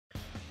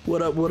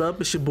What up, what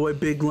up? It's your boy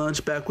Big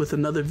Lunch back with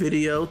another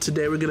video.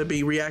 Today we're going to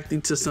be reacting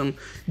to some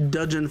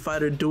Dungeon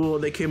Fighter Duel.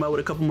 They came out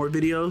with a couple more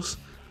videos.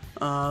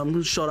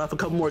 Showed off a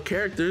couple more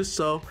characters,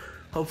 so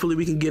hopefully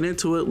we can get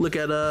into it. Look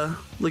at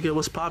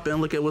what's popping,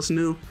 look at what's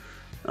new,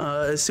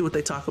 and see what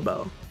they talk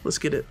about. Let's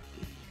get it.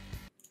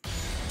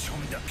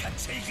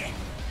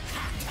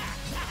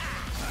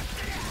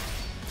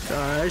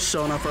 Alright,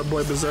 showing off our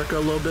boy Berserker a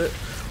little bit.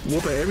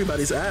 Whooping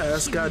everybody's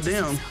ass,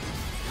 goddamn.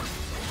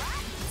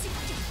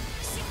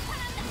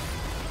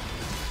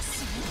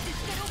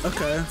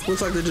 Okay,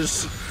 looks like they're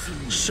just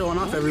showing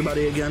off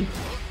everybody again.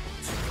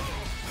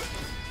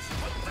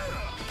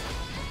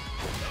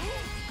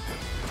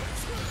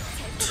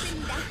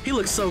 He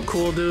looks so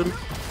cool, dude.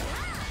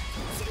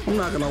 I'm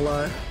not gonna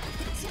lie.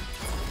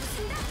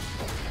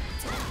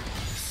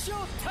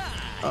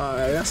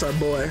 Alright, that's our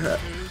boy.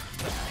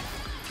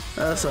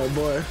 That's our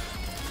boy.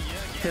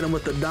 Hit him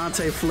with the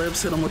Dante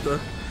flips, hit him with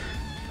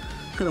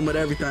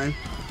everything.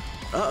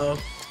 Uh-oh.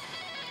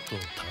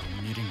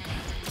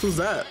 Who's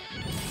that?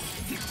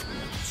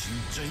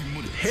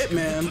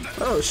 Hitman.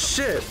 Oh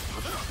shit.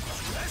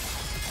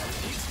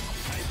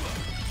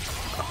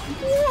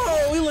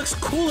 Whoa, he looks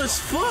cool as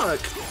fuck.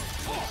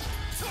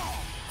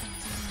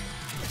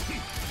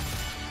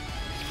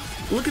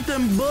 Look at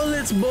them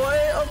bullets, boy.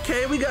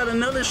 Okay, we got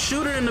another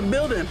shooter in the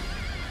building.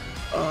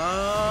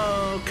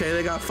 Oh, okay,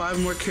 they got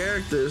 5 more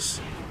characters.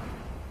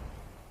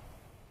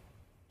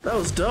 That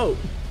was dope.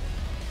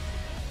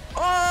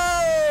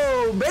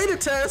 Oh, beta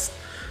test.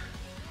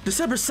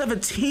 December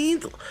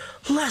 17th?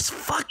 Let's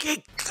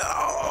fucking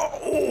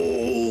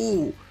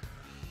go!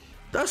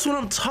 That's what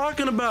I'm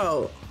talking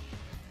about.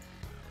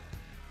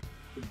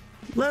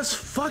 Let's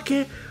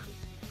fucking...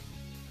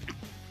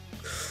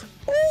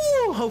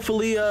 Oh,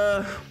 hopefully,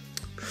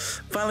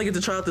 finally get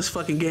to try out this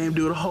fucking game,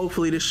 dude.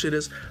 Hopefully this shit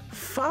is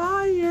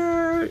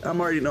fire. I'm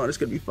already knowing it's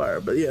gonna be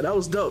fire, but yeah, that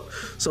was dope.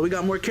 So we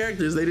got more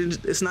characters.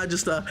 It's not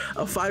just a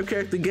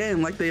 5-character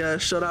game like they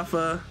showed off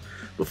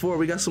before.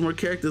 We got some more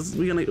characters.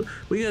 We're gonna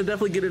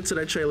definitely get into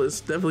their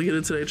trailers. We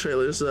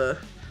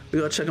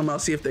gotta check them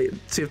out, see if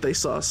they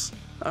sauce.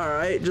 All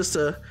right,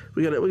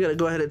 we gotta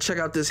go ahead and check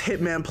out this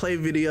Hitman play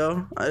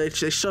video. They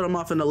showed them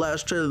off in the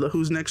last trailer, the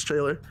Who's Next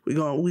trailer.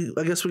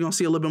 I guess we're gonna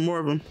see a little bit more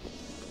of them.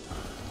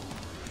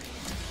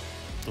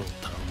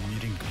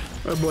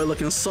 Our boy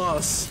looking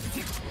sauce.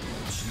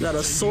 Got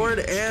a sword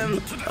and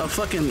a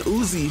fucking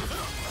Uzi.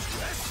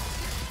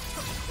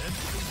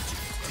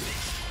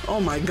 Oh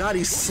my god,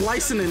 he's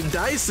slicing and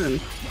dicing.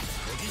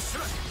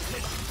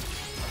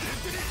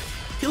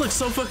 He looks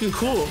so fucking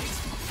cool.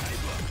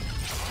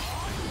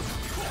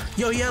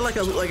 Yo, he had like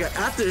an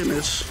after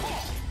image.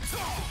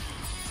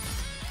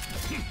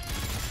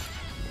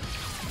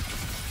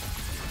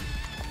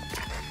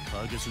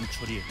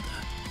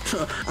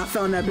 I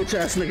found that bitch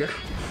ass nigga.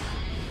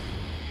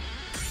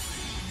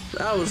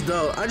 That was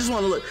dope. I just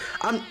want to look.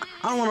 I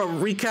don't want to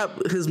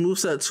recap his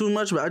moveset too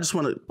much, but I just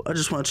want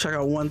to check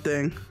out one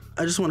thing.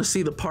 I just want to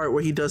see the part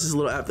where he does his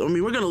little after. I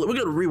mean, we're gonna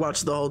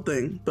rewatch the whole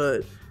thing,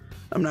 but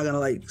I'm not gonna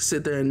like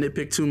sit there and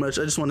nitpick too much.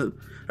 I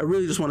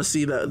really just want to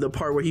see the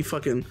part where he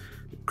fucking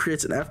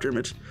creates an after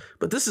image.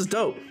 But this is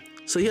dope.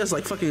 So he has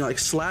like fucking like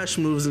slash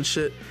moves and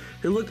shit.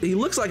 He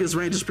looks like his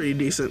range is pretty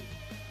decent.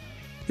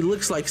 He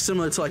looks like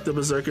similar to like the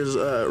Berserker's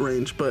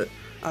range, but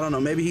I don't know.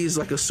 Maybe he's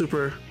like a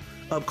super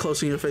up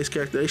close in your face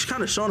character. They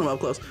kind of showing him up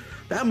close.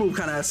 That move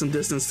kind of has some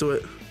distance to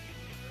it.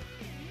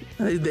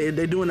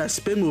 They're doing that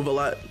spin move a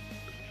lot.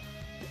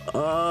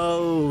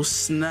 Oh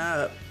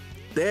snap!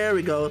 There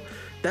we go.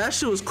 That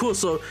shit was cool.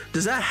 So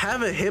does that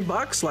have a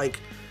hitbox like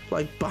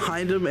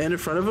behind him and in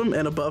front of him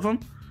and above him?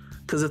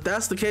 Because if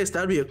that's the case,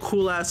 that'd be a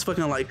cool ass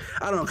fucking like,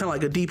 I don't know, kind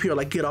of like a DP or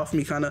like get off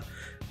me kind of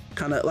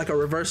like a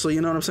reversal.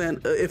 You know what I'm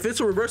saying? If it's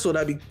a reversal,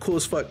 that'd be cool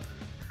as fuck.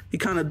 He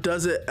kind of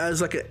does it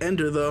as like an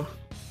ender though.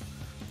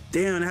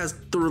 Damn, it has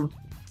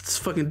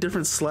fucking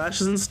different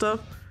slashes and stuff.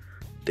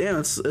 Damn,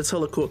 it's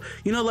hella cool.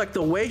 You know, like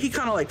the way he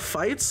kind of like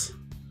fights,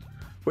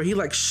 where he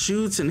like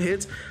shoots and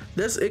hits.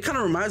 It kind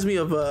of reminds me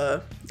of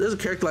there's a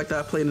character like that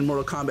I played in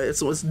Mortal Kombat.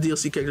 It's a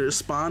DLC character,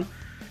 Spawn.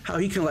 How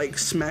he can like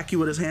smack you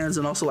with his hands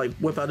and also like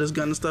whip out his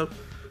gun and stuff.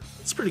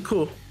 It's pretty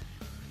cool.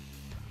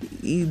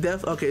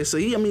 Okay, so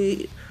I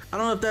mean, I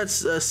don't know if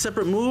that's a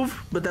separate move,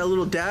 but that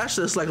little dash,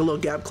 that's like a little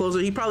gap closer.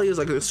 He probably is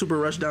like a super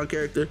rush down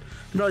character.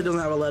 He probably doesn't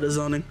have a lot of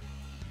zoning.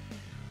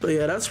 But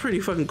yeah, that's pretty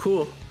fucking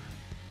cool.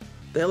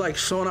 They're like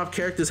showing off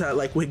characters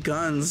with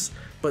guns,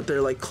 but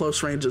they're like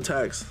close range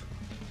attacks.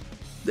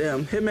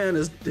 Damn, Hitman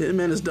is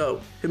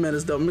dope. Hitman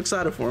is dope. I'm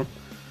excited for him.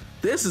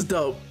 This is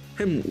dope.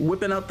 Him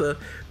whipping out the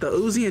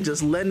Uzi and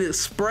just letting it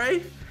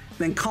spray,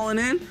 then calling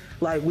in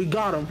like, we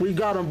got him,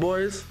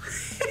 boys.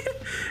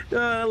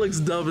 That looks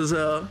dope as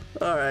hell.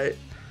 All right,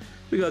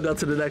 we gotta go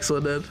to the next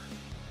one then.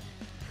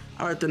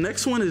 All right, the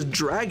next one is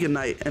Dragon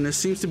Knight, and it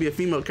seems to be a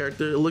female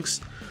character. It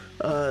looks,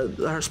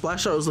 her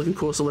splash art was looking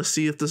cool, so let's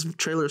see if this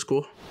trailer is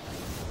cool.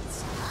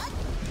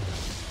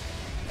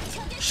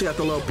 She got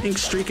the little pink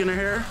streak in her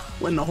hair,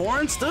 and the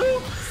horns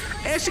too,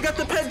 and she got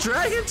the pet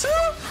dragon too.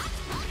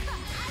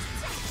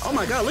 Oh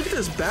my god, look at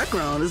this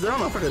background. Is there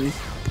on a fucking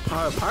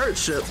pirate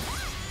ship?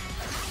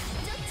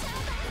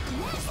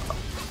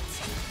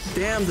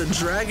 Damn, the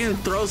dragon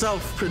throws out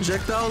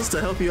projectiles to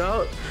help you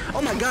out.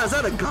 Oh my god, is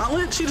that a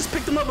gauntlet? She just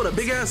picked him up with a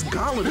big ass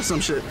gauntlet or some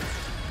shit.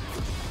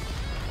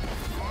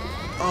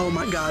 Oh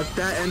my god,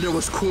 that ender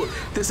was cool.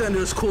 This ender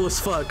is cool as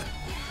fuck.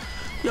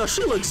 Yo,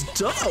 she looks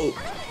dope.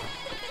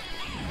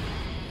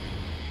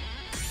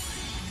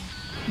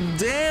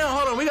 Damn,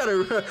 hold on, we gotta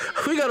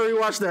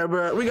rewatch that,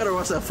 bro. We gotta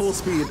watch that full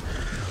speed.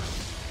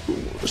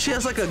 She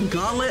has like a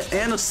gauntlet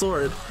and a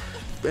sword,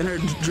 and her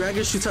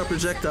dragon shoots out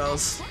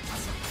projectiles.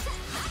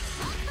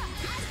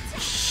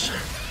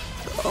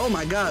 Oh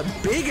my god,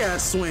 big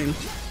ass swing.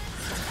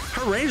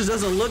 Her range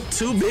doesn't look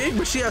too big,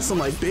 but she has some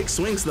like big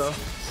swings though.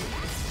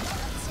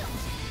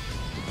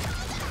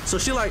 So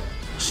she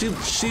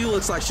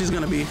looks like she's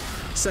gonna be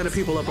setting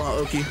people up on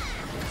Oki.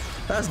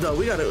 That's dope.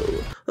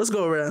 Let's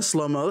go over that in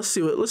slow mo. Let's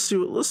see what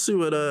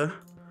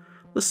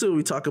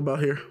we talk about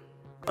here.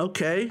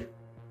 Okay.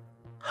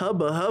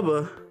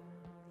 Hubba.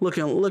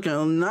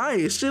 Looking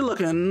nice. She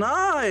looking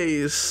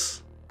nice.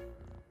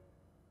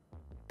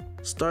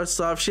 Starts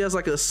off, she has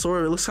like a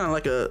sword. It looks kind of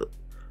like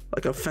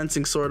a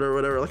fencing sword or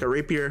whatever, like a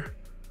rapier.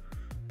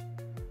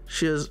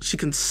 She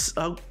can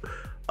send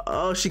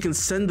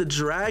the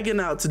dragon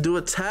out to do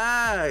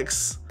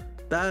attacks.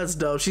 That's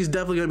dope. She's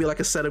definitely gonna be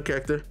like a setup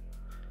character.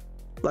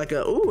 Like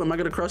ooh, am I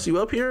gonna cross you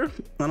up here?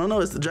 I don't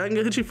know. Is the dragon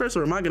gonna hit you first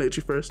or am I gonna hit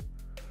you first?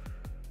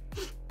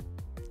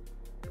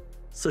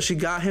 So she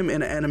got him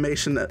in an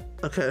animation that,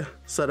 okay,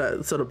 so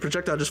the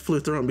projectile just flew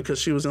through him because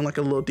she was in like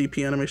a little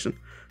DP animation.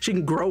 She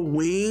can grow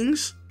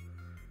wings.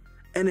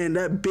 And then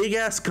that big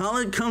ass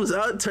gauntlet comes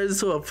out,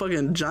 turns into a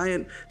fucking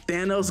giant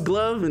Thanos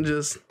glove, and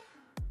just,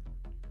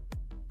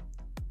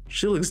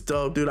 she looks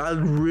dope, dude. I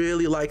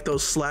really like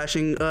those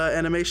slashing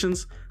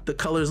animations. The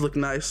colors look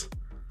nice.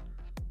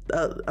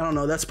 I don't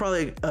know, that's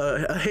probably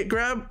a hit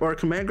grab or a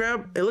command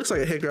grab. It looks like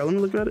a hit grab. Let me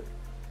look at it.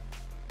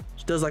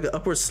 She does like an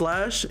upward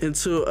slash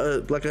into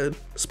like a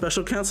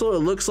special cancel. It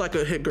looks like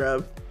a hit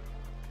grab.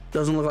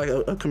 Doesn't look like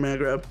a command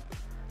grab.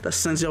 That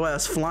sends your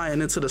ass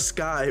flying into the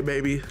sky,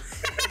 baby.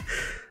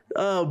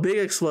 Oh, big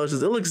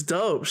explosions. It looks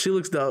dope. She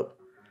looks dope.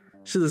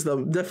 She looks dope.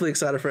 I'm definitely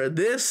excited for her.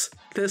 This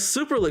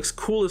super looks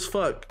cool as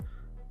fuck.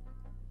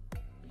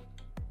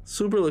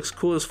 Super looks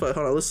cool as fuck.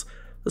 Hold on, let's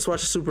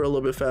watch the super a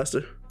little bit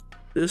faster.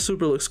 This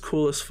super looks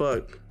cool as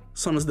fuck.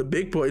 Summons the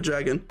big boy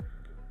dragon.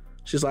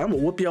 She's like, I'm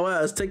gonna whoop your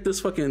ass. Take this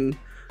fucking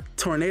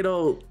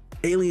tornado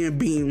alien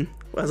beam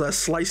as I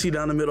slice you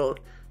down the middle.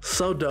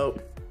 So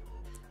dope.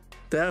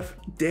 Damn.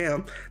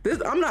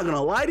 I'm not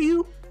gonna lie to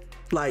you.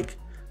 Like,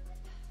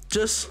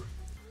 just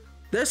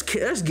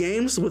there's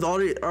games with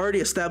already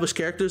established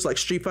characters like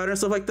Street Fighter and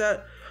stuff like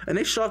that, and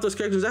they show off those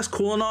characters. That's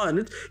cool and all,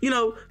 and you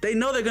know they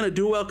know they're gonna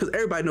do well because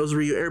everybody knows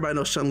Ryu, everybody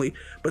knows Chun-Li.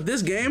 But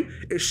this game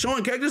is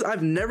showing characters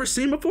I've never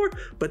seen before,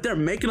 but they're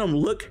making them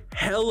look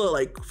hella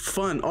like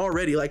fun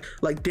already. Like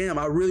damn,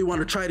 I really want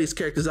to try these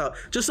characters out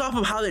just off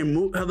of how they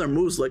move, how their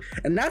moves look,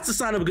 and that's a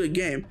sign of a good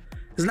game.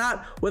 It's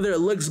not whether it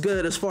looks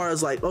good as far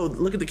as like, oh,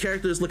 look at the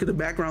characters, look at the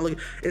background,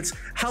 it's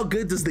how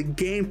good does the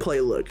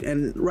gameplay look.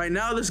 And right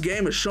now this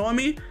game is showing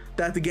me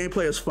that the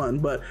gameplay is fun,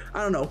 but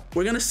I don't know.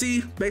 We're gonna see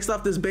based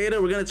off this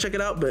beta, we're gonna check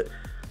it out, but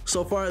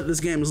so far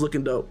this game is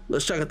looking dope.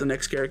 Let's check out the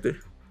next character.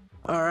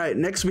 All right,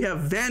 next we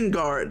have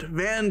Vanguard.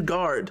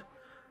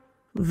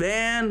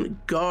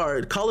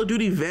 Call of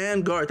Duty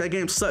Vanguard. That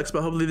game sucks,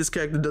 but hopefully this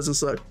character doesn't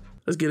suck.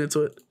 Let's get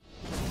into it.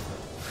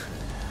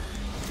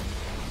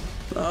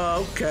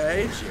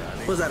 Okay.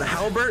 Was that a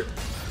halberd?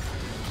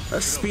 A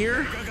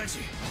spear?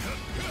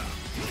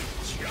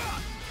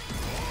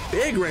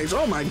 Big range.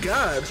 Oh my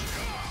god.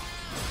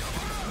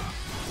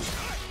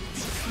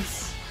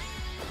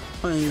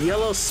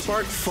 Yellow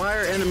spark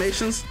fire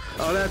animations.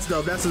 Oh, that's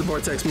dope. That's the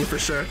vortex move for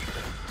sure.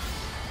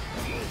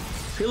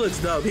 He looks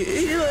dope.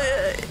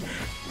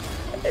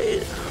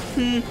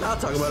 I'll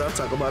talk about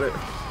it.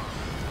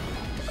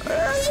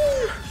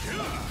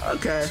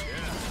 Okay.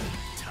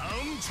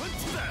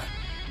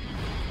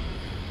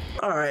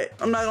 Alright,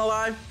 I'm not gonna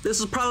lie.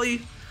 This is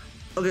probably...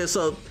 Okay,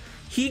 so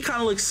he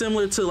kind of looks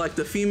similar to like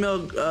the female,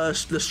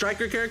 the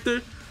striker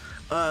character.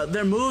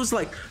 Their moves,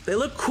 like, they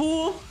look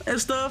cool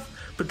and stuff,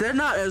 but they're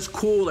not as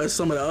cool as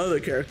some of the other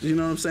characters, you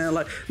know what I'm saying?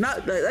 Like,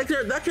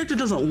 that character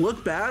doesn't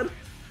look bad,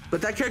 but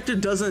that character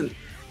doesn't,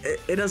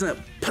 it doesn't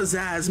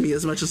pizzazz me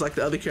as much as like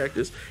the other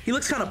characters. He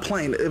looks kind of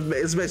plain,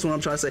 is basically what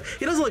I'm trying to say.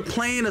 He doesn't look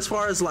plain as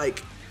far as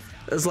like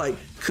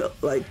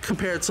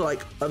compared to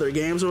like other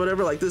games or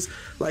whatever. Like this,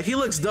 like he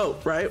looks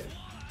dope, right?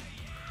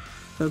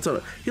 He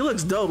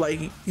looks dope. Like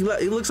he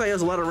looks like he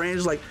has a lot of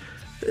range. Like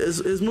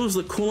his moves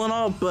look cool and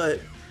all,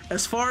 but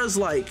as far as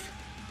like,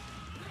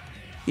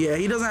 yeah,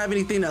 he doesn't have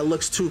anything that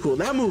looks too cool.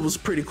 That move was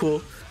pretty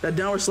cool. That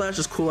downward slash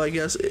is cool, I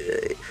guess.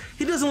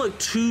 He doesn't look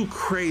too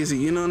crazy,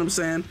 you know what I'm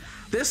saying?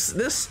 This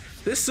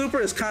super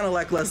is kind of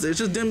lackluster. It's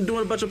just him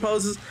doing a bunch of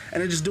poses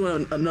and then just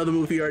doing another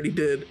move he already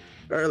did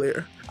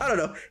earlier. I don't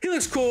know. He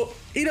looks cool.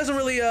 He doesn't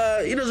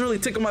really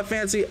tickle my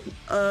fancy.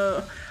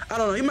 I don't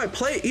know. He might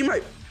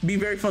be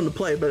very fun to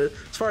play. But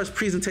as far as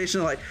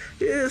presentation, like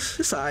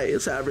it's alright,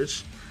 it's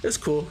average. It's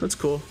cool. It's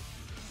cool.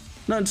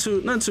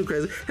 Nothing too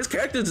crazy. His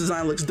character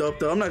design looks dope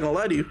though. I'm not gonna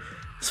lie to you.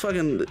 It's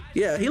fucking,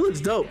 yeah, he looks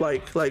dope.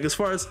 Like as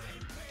far as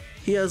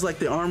he has like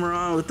the armor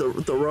on with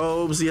the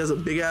robes. He has a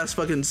big ass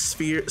fucking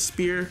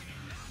spear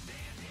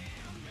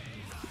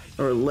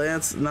or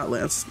lance, not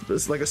lance.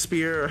 It's like a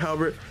spear or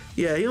halberd.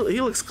 Yeah, he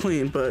looks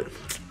clean, but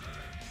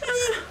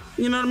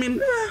you know what I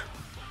mean.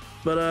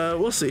 But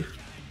we'll see.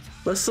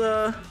 Let's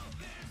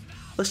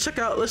check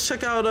out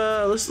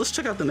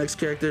the next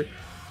character.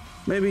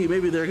 Maybe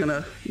they're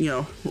gonna, you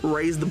know,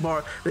 raise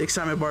the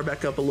excitement bar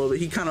back up a little bit.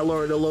 He kind of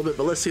lowered it a little bit,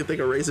 but let's see if they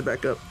can raise it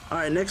back up. All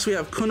right, next we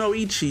have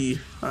Kunoichi.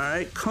 All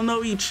right,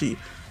 Kunoichi,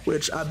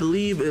 which I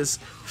believe is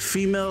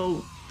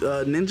female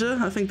ninja.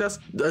 I think that's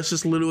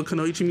just literally what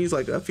Kunoichi means,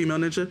 like a female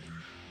ninja.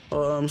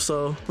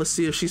 So let's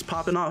see if she's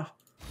popping off.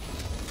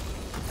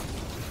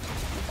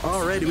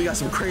 Alrighty, we got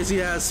some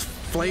crazy ass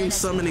flame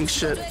summoning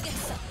shit.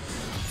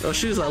 Oh,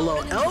 she's a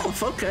little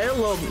elf. Okay, a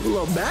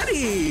little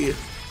baddie.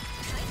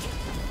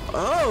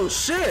 Oh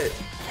shit!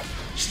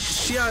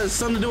 She has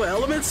something to do with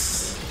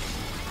elements.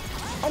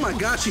 Oh my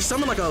god, she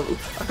summoned like a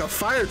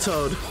fire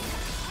toad.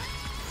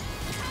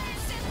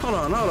 Hold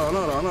on. We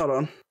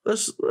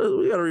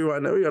gotta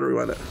rewind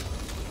that.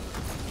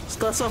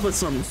 Starts off with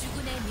some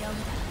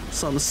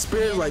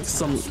spirit, like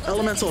some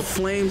elemental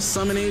flame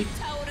summoning.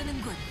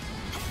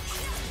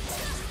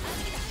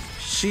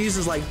 She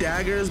uses like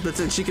daggers, but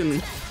then she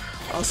can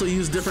also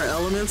use different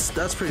elements.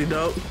 That's pretty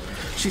dope.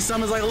 She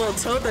summons like a little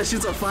toad that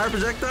shoots a fire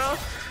projectile.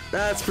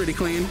 That's pretty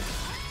clean.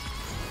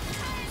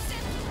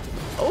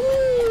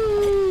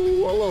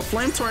 Oh, a little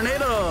flame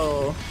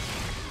tornado.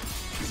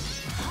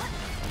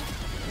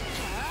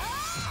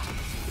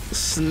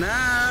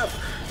 Snap.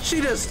 She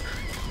just,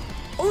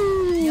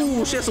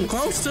 oh, she has some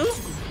clones too.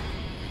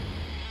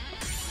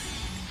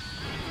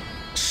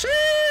 She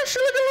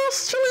look a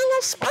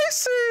little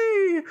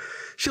spicy.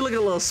 She look a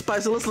little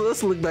spicy.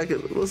 Let's look back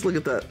at, let's look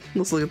at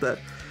that.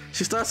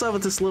 She starts off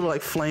with this little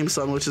like flame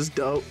sun, which is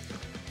dope.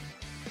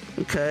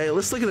 Okay,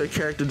 let's look at her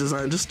character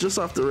design just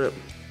off the rip.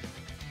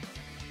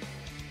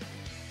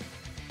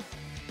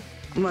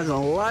 I'm not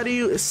gonna lie to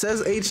you, it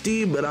says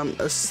HD, but I'm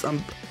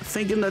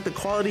thinking that the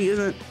quality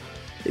isn't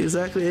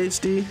exactly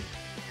HD.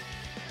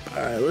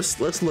 All right, let's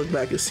look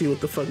back and see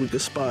what the fuck we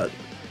could spot,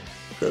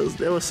 because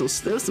there was some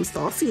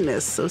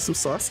sauciness.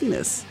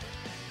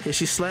 Okay,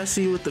 she slashed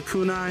you with the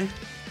kunai.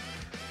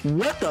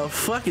 What the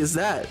fuck is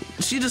that?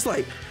 She just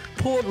like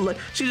pulled a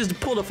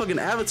fucking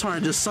avatar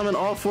and just summoned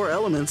all 4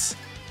 elements.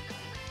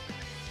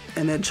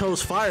 And then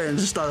chose fire and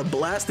just started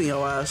blasting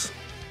your ass.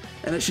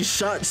 And then she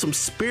shot some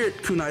spirit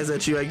kunais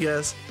at you, I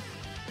guess.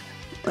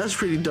 That's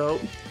pretty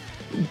dope.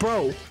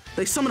 Bro,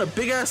 they summoned a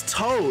big ass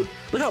toad.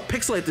 Look how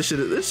pixelated this shit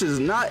is. This shit is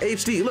not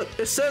HD. Look,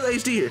 it says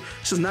HD here.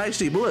 It's just not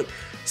HD. But look,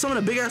 summon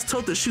a big ass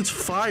toad that shoots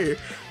fire.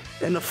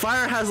 And the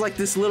fire has like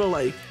this little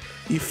like,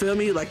 you feel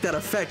me? Like that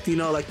effect, you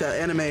know, like that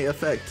anime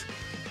effect.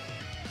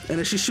 And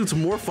then she shoots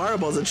more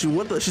fireballs at you.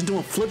 What the? She's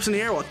doing flips in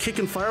the air while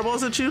kicking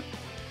fireballs at you?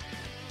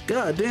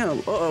 God damn.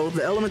 Uh-oh,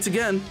 the elements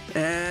again.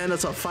 And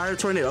it's a fire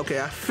tornado. Okay,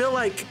 I feel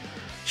like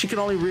she can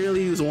only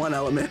really use one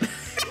element.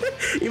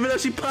 Even though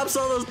she pops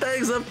all those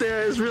things up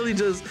there, it's really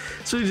just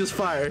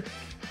fire.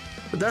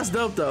 But that's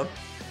dope though.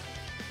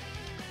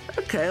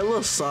 Okay, a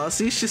little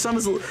saucy. She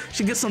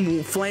gets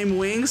some flame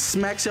wings,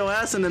 smacks your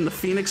ass, and then the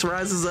phoenix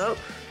rises up.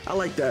 I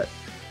like that.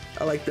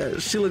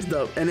 She looks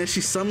dope. And then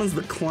she summons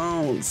the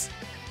clones.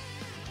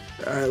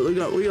 Alright, we're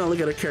gonna look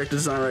at her character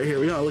design right here.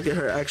 We're gonna look at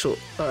her actual.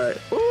 Alright.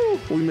 Ooh,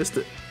 we missed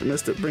it.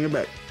 Bring it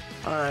back.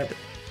 Alright.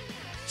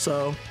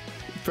 So,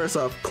 first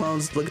off,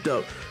 clones look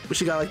dope. But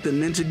she got like the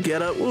ninja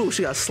getup. Ooh,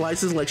 she got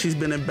slices like she's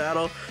been in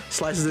battle.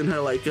 Slices in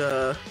her like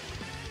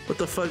what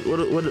the fuck? What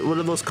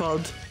are those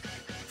called?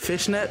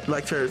 Fishnet?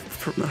 Like her,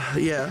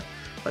 yeah,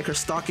 like her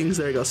stockings.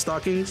 There you go,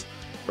 stockings.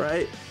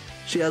 Right?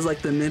 She has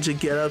like the ninja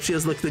getup. She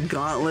has like the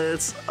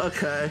gauntlets.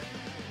 Okay.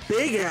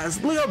 Big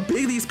ass. Look how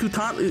big these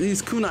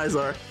kunais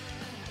are.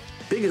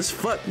 Big as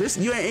fuck. This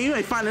you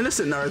ain't finding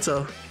this in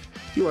Naruto.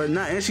 You are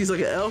not. And she's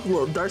like an elf,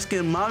 little dark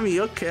skinned mommy.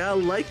 Okay, I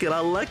like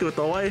it with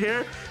the white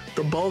hair,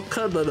 the bowl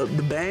cut,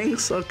 the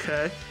bangs.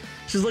 Okay,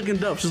 she's looking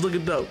dope.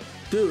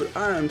 Dude,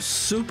 I am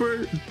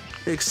super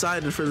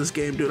excited for this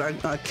game, dude.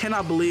 I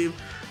cannot believe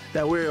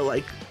that we're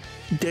like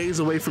days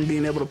away from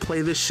being able to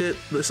play this shit,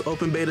 this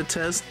open beta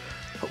test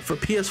for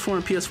PS4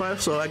 and PS5.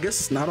 So I guess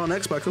it's not on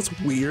Xbox.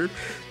 That's weird.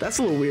 That's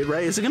a little weird,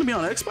 right? Is it gonna be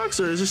on Xbox,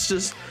 or is this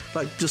just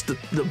like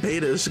the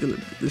beta is gonna,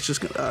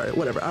 all right,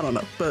 whatever, I don't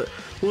know, but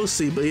we'll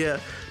see. But yeah,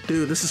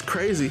 dude, this is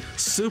crazy.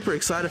 Super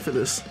excited for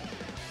this.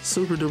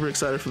 Super duper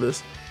excited for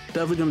this.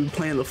 Definitely gonna be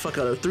playing the fuck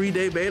out of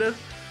 3-day beta.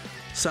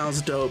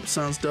 Sounds dope.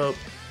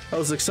 I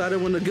was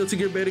excited when the Guilty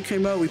Gear beta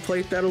came out. We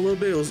played that a little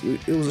bit.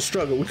 It was a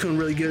struggle. We couldn't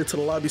really get into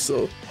the lobby,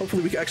 so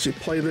hopefully we can actually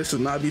play this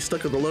and not be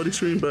stuck at the loading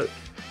screen. But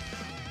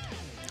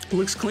it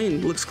looks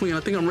clean. I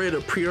think I'm ready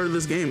to pre-order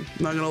this game.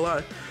 Not gonna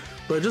lie.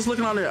 But just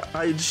looking on their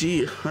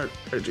IG,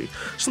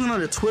 just looking on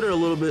their Twitter a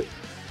little bit,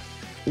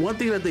 one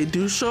thing that they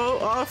do show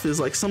off is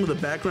like some of the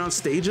background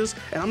stages,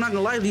 and I'm not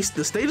gonna lie, the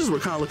stages were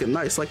kind of looking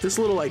nice. Like this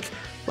little like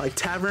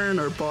tavern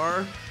or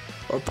bar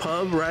or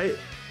pub, right?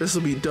 This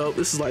will be dope.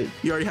 This is like,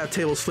 you already have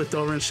tables flipped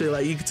over and shit.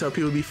 Like you can tell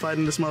people be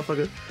fighting this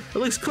motherfucker. It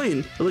looks clean.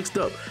 It looks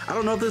dope. I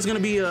don't know if there's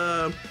gonna be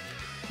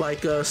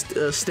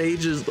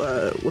stages,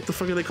 what the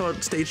fuck are they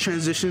called? Stage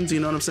transitions, you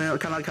know what I'm saying?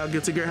 Kind of like how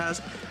Guilty Gear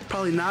has.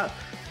 Probably not,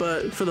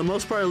 but for the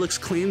most part, it looks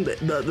clean.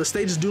 The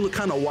stages do look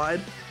kind of wide,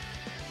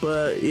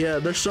 but yeah,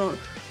 they're showing.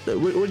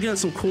 We're getting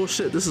some cool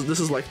shit. This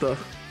is like the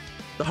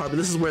harbor.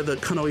 This is where the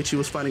Kunoichi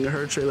was fighting a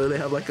her trailer. They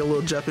have like a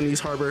little Japanese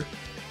harbor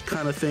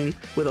kind of thing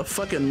with a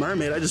fucking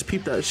mermaid. I just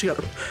peeped that. She got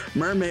a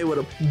mermaid with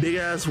a big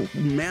ass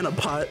mana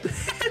pot.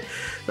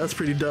 That's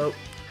pretty dope.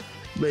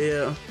 But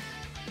yeah,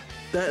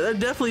 they're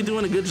definitely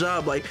doing a good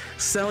job like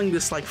selling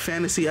this like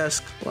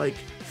fantasy-esque like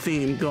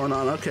theme going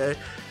on. Okay,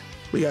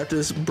 we got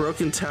this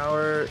broken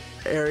tower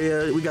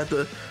area. We got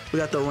the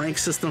rank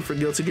system for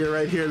Guilty Gear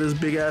right here. This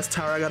big ass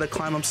tower I gotta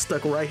climb. I'm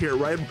stuck right here,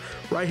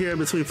 right here in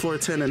between floor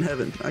 10 and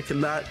heaven. I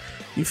cannot,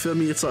 you feel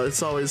me? It's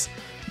always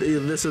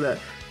this or that.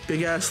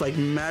 Big ass like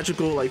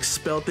magical like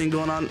spell thing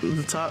going on at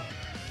the top.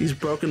 These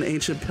broken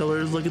ancient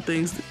pillars looking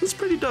things. It's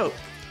pretty dope.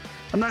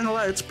 I'm not gonna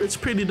lie, it's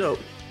pretty dope.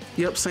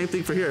 Yep, same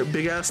thing for here.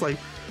 Big ass like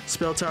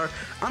spell tower.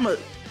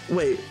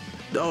 Wait.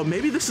 Oh,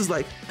 maybe this is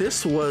like,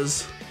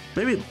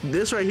 maybe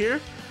this right here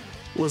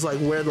was like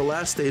where the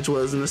last stage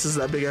was, and this is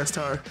that big ass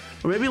tower.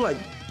 Or maybe like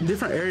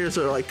different areas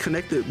are like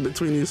connected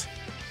between these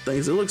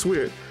things. It looks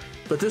weird,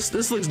 but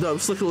this looks dope.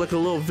 It's looking like a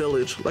little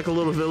village,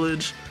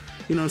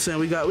 You know what I'm saying?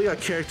 We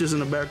got characters in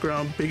the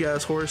background. Big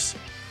ass horse.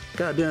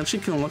 Goddamn, she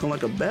kind of looking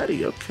like a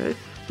baddie. Okay,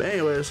 but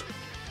anyways,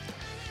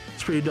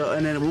 it's pretty dope.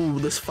 And then ooh,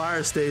 this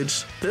fire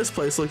stage. This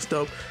place looks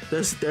dope.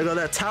 There go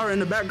that tower in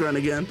the background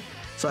again.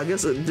 So I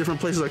guess different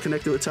places are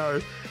connected with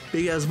towers.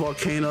 Big ass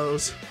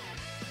volcanoes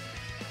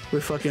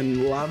with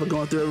fucking lava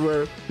going through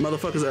everywhere.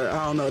 Motherfuckers are,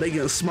 I don't know, they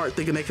getting smart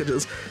thinking they could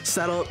just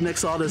saddle up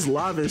next to all this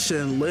lava and shit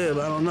and live.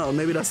 I don't know.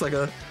 Maybe that's like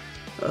a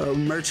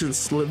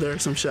merchants live there or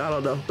some shit. I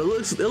don't know. But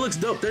it looks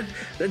dope. They're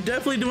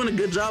definitely doing a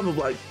good job of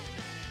like,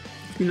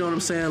 you know what I'm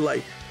saying?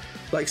 Like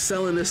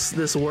selling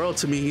this world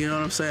to me. You know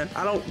what I'm saying?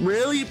 I don't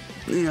really,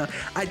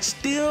 I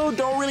still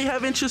don't really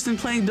have interest in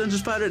playing Dungeon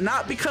Fighter.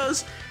 Not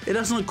because it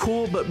doesn't look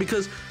cool, but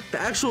because the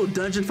actual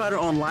Dungeon Fighter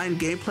Online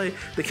gameplay,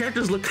 the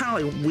characters look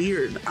kind of like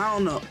weird. I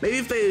don't know. Maybe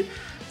if they,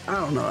 I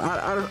don't know.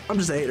 I'm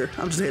just a hater.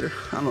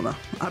 I don't know.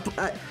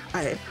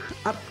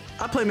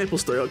 I play Maple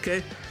Story,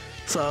 okay?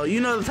 So you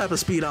know the type of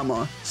speed I'm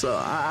on. So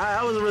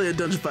I wasn't really a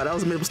Dungeon Fighter. I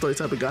was a Maple Story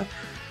type of guy.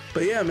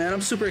 But yeah, man,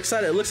 I'm super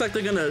excited. It looks like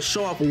they're gonna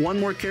show off one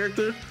more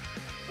character.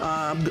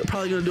 I'm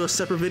probably gonna do a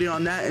separate video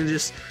on that and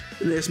just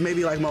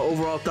maybe like my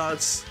overall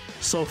thoughts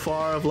so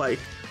far of like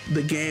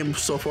the game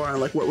so far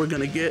and like what we're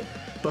gonna get.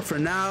 But for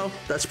now,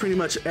 that's pretty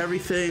much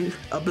everything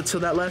up until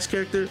that last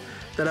character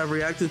that I've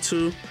reacted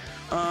to.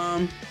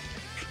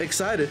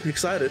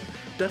 Excited.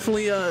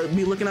 Definitely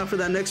be looking out for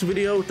that next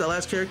video with that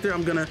last character.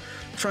 I'm gonna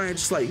try and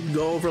just like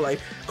go over, like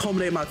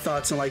culminate my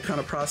thoughts and like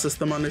kind of process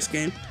them on this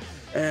game.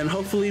 And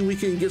hopefully we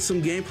can get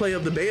some gameplay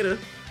of the beta.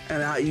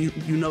 And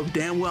you know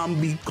damn well I'm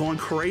gonna be going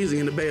crazy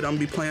in the beta. I'm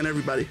gonna be playing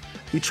everybody,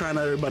 be trying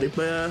out everybody.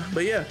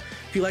 But yeah,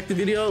 if you like the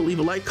video, leave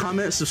a like,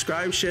 comment,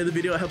 subscribe, share the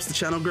video. It helps the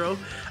channel grow.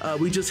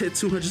 We just hit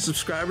 200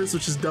 subscribers,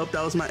 which is dope.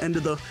 That was my end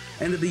of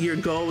the year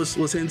goal, was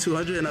hitting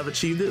 200, and I've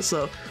achieved it.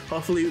 So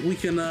hopefully we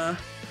can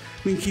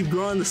keep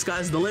growing. The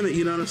sky's the limit.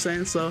 You know what I'm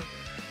saying? So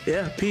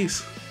yeah,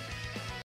 peace.